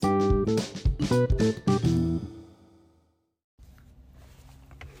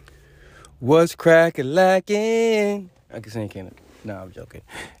What's crackin' lacking? I can sing, can't I? No, I'm joking.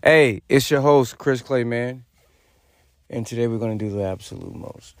 Hey, it's your host, Chris Clay, man. And today we're going to do the absolute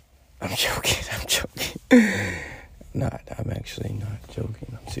most. I'm joking. I'm actually not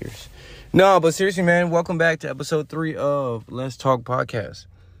joking. I'm serious. No, but seriously, man, welcome back to episode 3 of Let's Talk Podcast.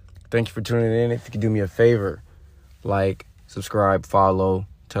 Thank you for tuning in. If you could do me a favor, like, subscribe, follow,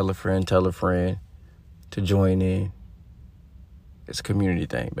 tell a friend to join in. It's a community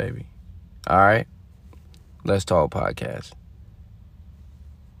thing, baby. All right? Let's Talk Podcast.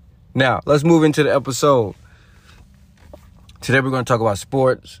 Now, let's move into the episode. Today we're going to talk about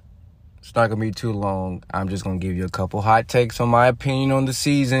sports. It's not going to be too long. I'm just going to give you a couple hot takes on my opinion on the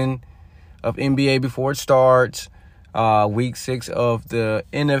season of NBA before it starts, week 6 of the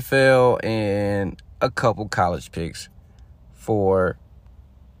NFL, and a couple college picks for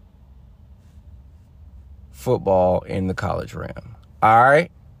football in the college realm. All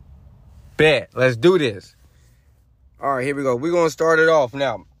right? Bet. Let's do this. All right, here we go. We're going to start it off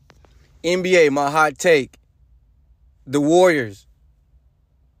now. NBA, my hot take. The Warriors,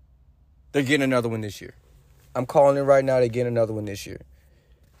 they're getting another one this year. I'm calling it right now. They're getting another one this year.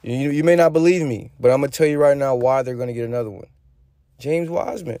 You may not believe me, but I'm going to tell you right now why they're going to get another one. James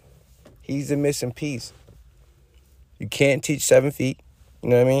Wiseman, he's the missing piece. You can't teach 7 feet, you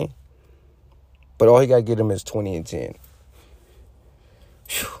know what I mean? But all he got to get him is 20 and 10.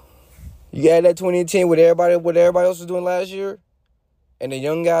 Whew. You got that 20 and 10 with what everybody else was doing last year, and the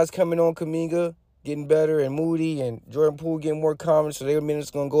young guys coming on, Kuminga getting better, and Moody and Jordan Poole getting more confident, so their minutes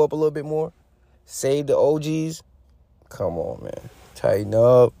going to go up a little bit more. Save the OGs. Come on, man. Tighten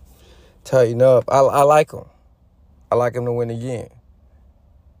up. I like them. I like them to win again.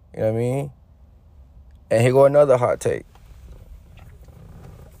 You know what I mean? And here go another hot take.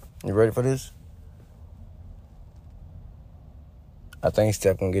 You ready for this? I think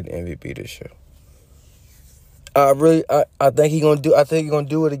Steph gonna get the MVP this year. I think he's gonna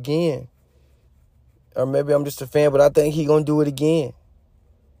do it again. Or maybe I'm just a fan, but I think he's gonna do it again.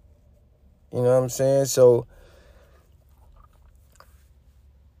 You know what I'm saying? So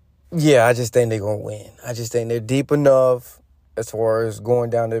yeah, I just think they're gonna win. I just think they're deep enough as far as going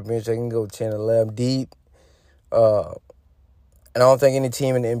down the bench. They can go 10, 11 deep. And I don't think any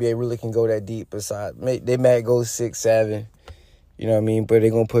team in the NBA really can go that deep. Besides, they might go 6, 7. You know what I mean? But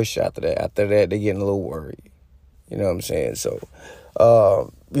they're going to push after that. After that, they're getting a little worried. You know what I'm saying? So, I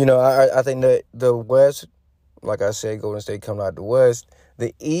think that the West, like I said, Golden State coming out the West.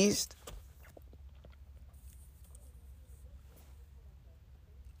 The East,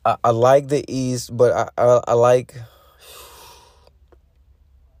 I like the East, but I like...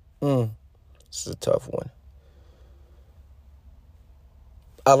 this is a tough one.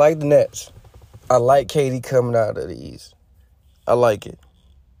 I like the Nets. I like KD coming out of the East. I like it.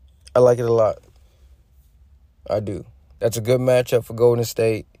 I like it a lot. I do. That's a good matchup for Golden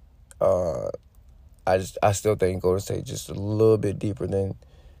State. I still think Golden State just a little bit deeper than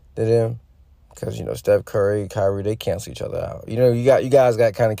them, because Steph Curry, Kyrie, they cancel each other out. You guys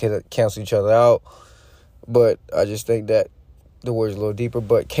got kind of cancel each other out, but I just think that the Warriors a little deeper.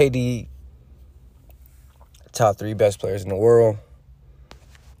 But KD, top 3 best players in the world.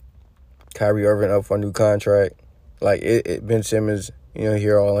 Kyrie Irving up for a new contract. Like, Ben Simmons,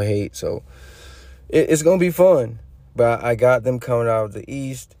 hear all the hate. So, it's going to be fun. But I got them coming out of the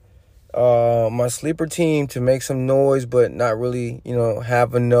East. My sleeper team to make some noise, but not really,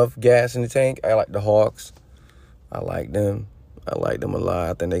 have enough gas in the tank. I like the Hawks. I like them. I like them a lot.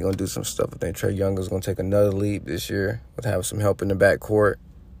 I think they're going to do some stuff. I think Trae Young is going to take another leap this year with having some help in the backcourt.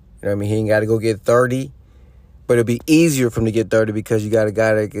 You know what I mean? He ain't got to go get 30. But it'll be easier for him to get 30 because you got a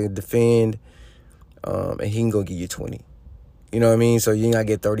guy that can defend. And he can go give you 20. You know what I mean? So you ain't got to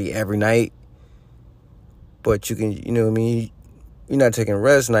get 30 every night. But you can, you know what I mean? You're not taking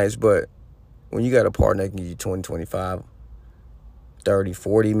rest nights, but when you got a partner that can give you 20, 25, 30,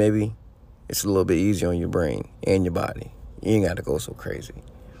 40 maybe, it's a little bit easier on your brain and your body. You ain't got to go so crazy.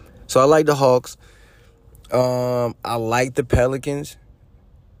 So I like the Hawks. I like the Pelicans.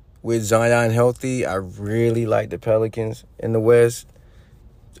 With Zion healthy, I really like the Pelicans in the West.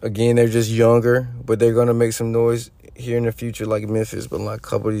 Again, they're just younger, but they're going to make some noise here in the future like Memphis. But like a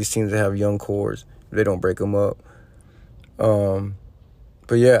couple of these teams that have young cores, they don't break them up.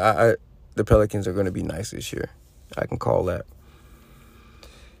 But yeah, the Pelicans are going to be nice this year. I can call that.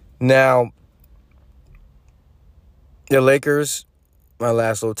 Now, the Lakers, my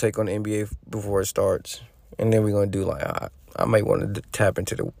last little take on the NBA before it starts. And then we're going to do I might want to tap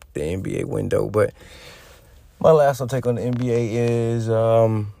into the NBA window. But my last little take on the NBA is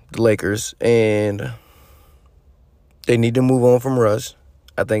the Lakers, and they need to move on from Russ.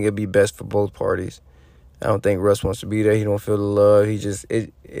 I think it'd be best for both parties. I don't think Russ wants to be there. He don't feel the love.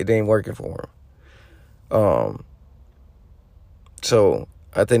 It ain't working for him. So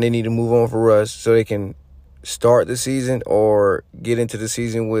I think they need to move on for Russ so they can start the season or get into the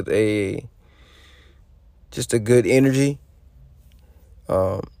season with just a good energy.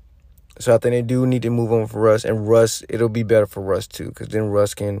 So I think they do need to move on for Russ. And Russ, it'll be better for Russ too, because then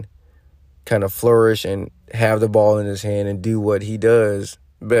Russ can kind of flourish and have the ball in his hand and do what he does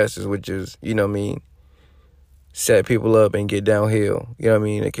best, which is, set people up and get downhill.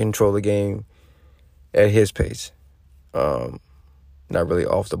 And control the game at his pace. Not really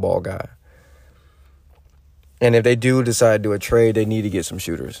off the ball guy. And if they do decide to do a trade, they need to get some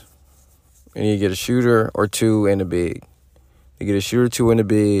shooters. They need to get a shooter or two in the big. They get a shooter or two in the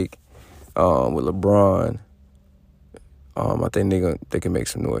big with LeBron. I think they can make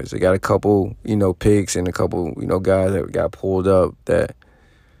some noise. They got a couple, picks and a couple, guys that got pulled up that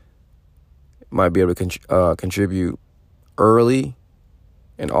might be able to contribute early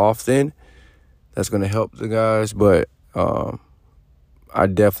and often. That's going to help the guys, but I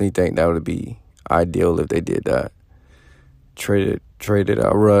definitely think that would be ideal if they did that. Traded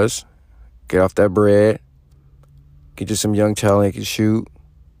out Russ, get off that bread, get you some young talent that can shoot,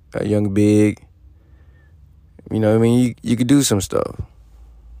 a young big. You could do some stuff.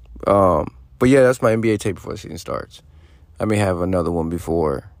 But yeah, that's my NBA tape before the season starts. I may have another one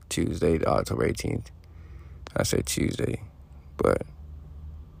before Tuesday, October 18th. I say Tuesday, but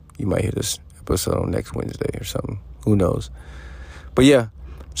you might hear this episode on next Wednesday or something. Who knows? But yeah,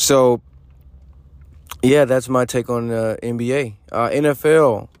 so yeah, that's my take on the NBA.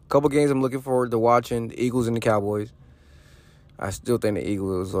 NFL, a couple games I'm looking forward to watching, the Eagles and the Cowboys. I still think the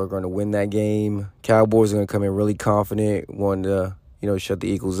Eagles are going to win that game. Cowboys are going to come in really confident, wanting to, shut the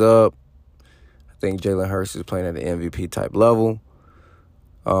Eagles up. I think Jalen Hurts is playing at an MVP type level.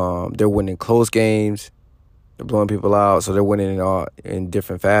 They're winning close games. They're blowing people out, so they're winning in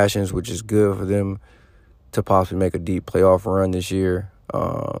different fashions, which is good for them to possibly make a deep playoff run this year.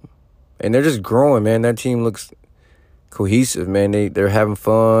 And they're just growing, man. That team looks cohesive, man. They're having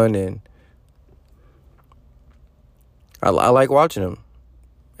fun, and I like watching them.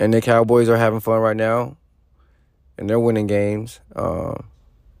 And the Cowboys are having fun right now, and they're winning games.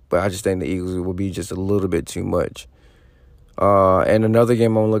 But I just think the Eagles will be just a little bit too much. And another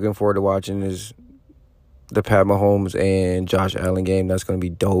game I'm looking forward to watching is the Pat Mahomes and Josh Allen game. That's going to be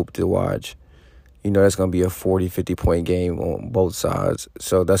dope to watch. That's going to be a 40, 50-point game on both sides.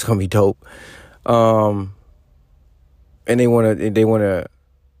 So that's going to be dope. And they want to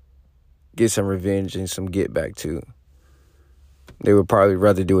get some revenge and some get back too. They would probably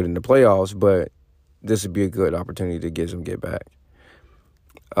rather do it in the playoffs, but this would be a good opportunity to get some get back.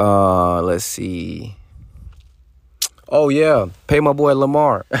 Let's see. Oh, yeah. Pay my boy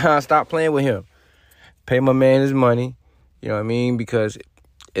Lamar. Stop playing with him. Pay my man his money. You know what I mean? Because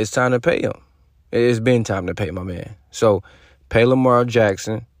it's time to pay him. It's been time to pay my man. So, pay Lamar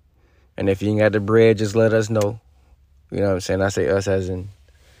Jackson. And if you ain't got the bread, just let us know. You know what I'm saying? I say us as in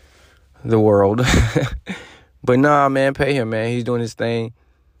the world. But nah, man, pay him, man. He's doing his thing.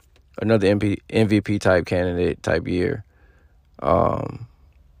 Another MVP type candidate type year.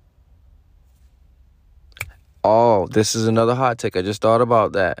 This is another hot take. I just thought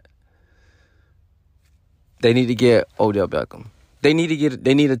about that. They need to get Odell Beckham. They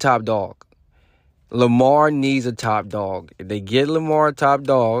need a top dog. Lamar needs a top dog. If they get Lamar a top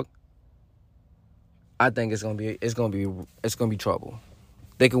dog, I think it's gonna be trouble.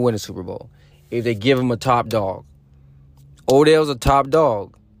 They can win a Super Bowl if they give him a top dog. Odell's a top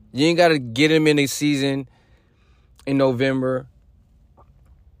dog. You ain't gotta get him in the season in November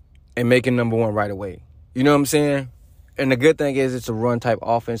and make him number one right away. You know what I'm saying? And the good thing is it's a run type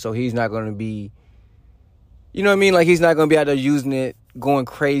offense, so he's not gonna be, you know what I mean? Like, he's not gonna be out there using it, going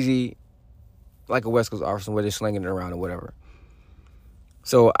crazy like a West Coast Arsenal where they're slinging it around or whatever.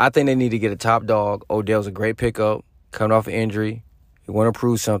 So I think they need to get a top dog. Odell's a great pickup, coming off an injury. He want to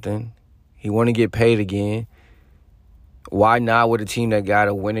prove something. He want to get paid again. Why not with a team that got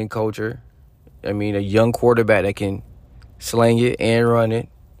a winning culture? I mean, a young quarterback that can sling it and run it.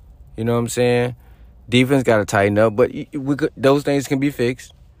 You know what I'm saying? Defense got to tighten up, but those things can be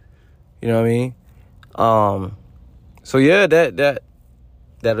fixed. You know what I mean? So yeah,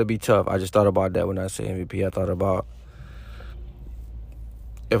 that'll be tough. I just thought about that when I say MVP. I thought about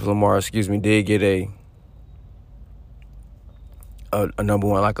if Lamar, did get a number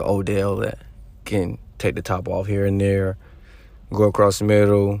one like an Odell that can take the top off here and there, go across the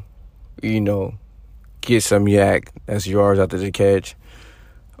middle, get some yak. That's yards after the catch.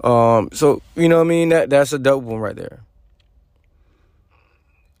 So, you know what I mean? That's a dope one right there.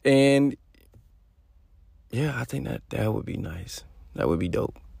 And, yeah, I think that would be nice. That would be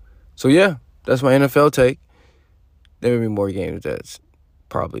dope. So, yeah, that's my NFL take. There may be more games that's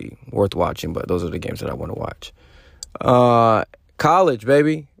probably worth watching, but those are the games that I want to watch. College,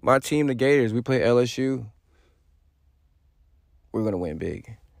 baby. My team, the Gators, we play LSU. We're going to win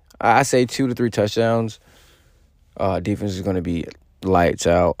big. I say 2 to 3 touchdowns. Defense is going to be lights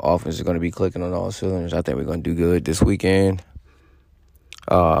out. Offense is going to be clicking on all cylinders. I think we're going to do good this weekend.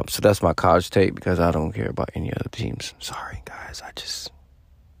 So that's my college take because I don't care about any other teams. Sorry, guys.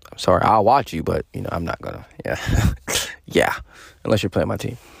 I'm sorry. I'll watch you, but, I'm not going to. Yeah. Yeah. Unless you're playing my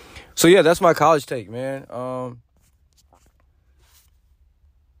team. So, yeah, that's my college take, man.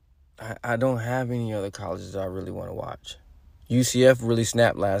 I don't have any other colleges I really want to watch. UCF really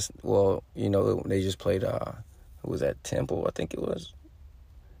snapped they just played, who was that, Temple, I think it was.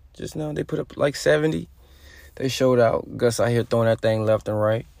 Just now, they put up like 70. They showed out. Gus out here throwing that thing left and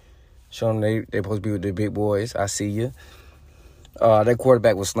right. Showing them they supposed to be with the big boys. I see you. That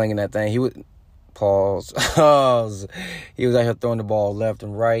quarterback was slinging that thing. He was, pause. He was out here throwing the ball left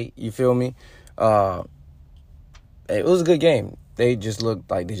and right. You feel me? It was a good game. They just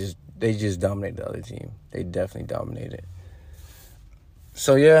looked like they just dominated the other team. They definitely dominated.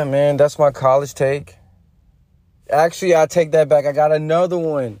 So, yeah, man, that's my college take. Actually, I take that back. I got another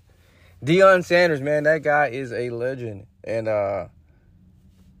one. Deion Sanders, man, that guy is a legend. And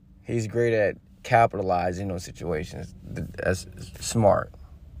he's great at capitalizing on situations. That's smart.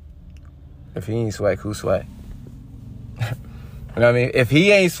 If he ain't swag, who swag? You know what I mean? If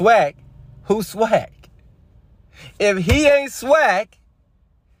he ain't swag, who swag? If he ain't swag,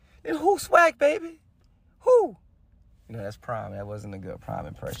 then who swag, baby? Who? That's Prime. That wasn't a good Prime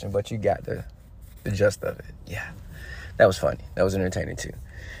impression, but you got the gist of it. Yeah. That was funny. That was entertaining, too.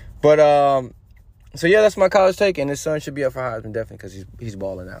 But, so, yeah, that's my college take, and his son should be up for Heisman, definitely, because he's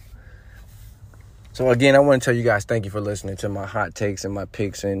balling out. So, again, I want to tell you guys thank you for listening to my hot takes and my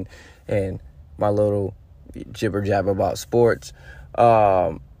picks and my little jibber-jabber about sports.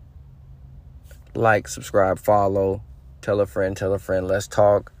 Like, subscribe, follow, tell a friend, let's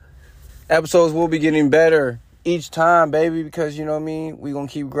talk. Episodes will be getting better each time, baby, because, you know what I mean, we're going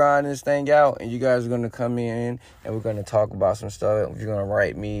to keep grinding this thing out, and you guys are going to come in, and we're going to talk about some stuff. You're going to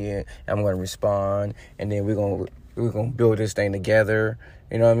write me, and I'm going to respond, and then we're going to build this thing together.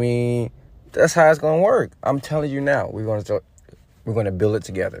 You know what I mean? That's how it's going to work. I'm telling you now, we're going to build it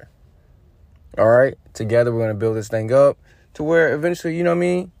together. All right? Together, we're going to build this thing up to where eventually, you know what I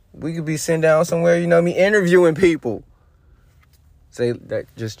mean, we could be sitting down somewhere, you know what I mean, interviewing people. Say that,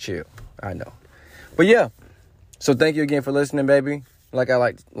 just chill. I know. But yeah. So thank you again for listening, baby. Like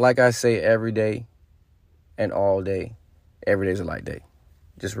I say every day and all day, every day's a light day.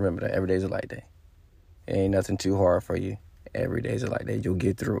 Just remember that every day's a light day. It ain't nothing too hard for you. Every day's a light day. You'll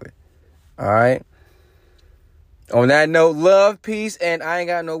get through it. All right? On that note, love, peace, and I ain't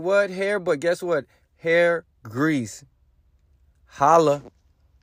got no hair, but guess what? Hair grease. Holla.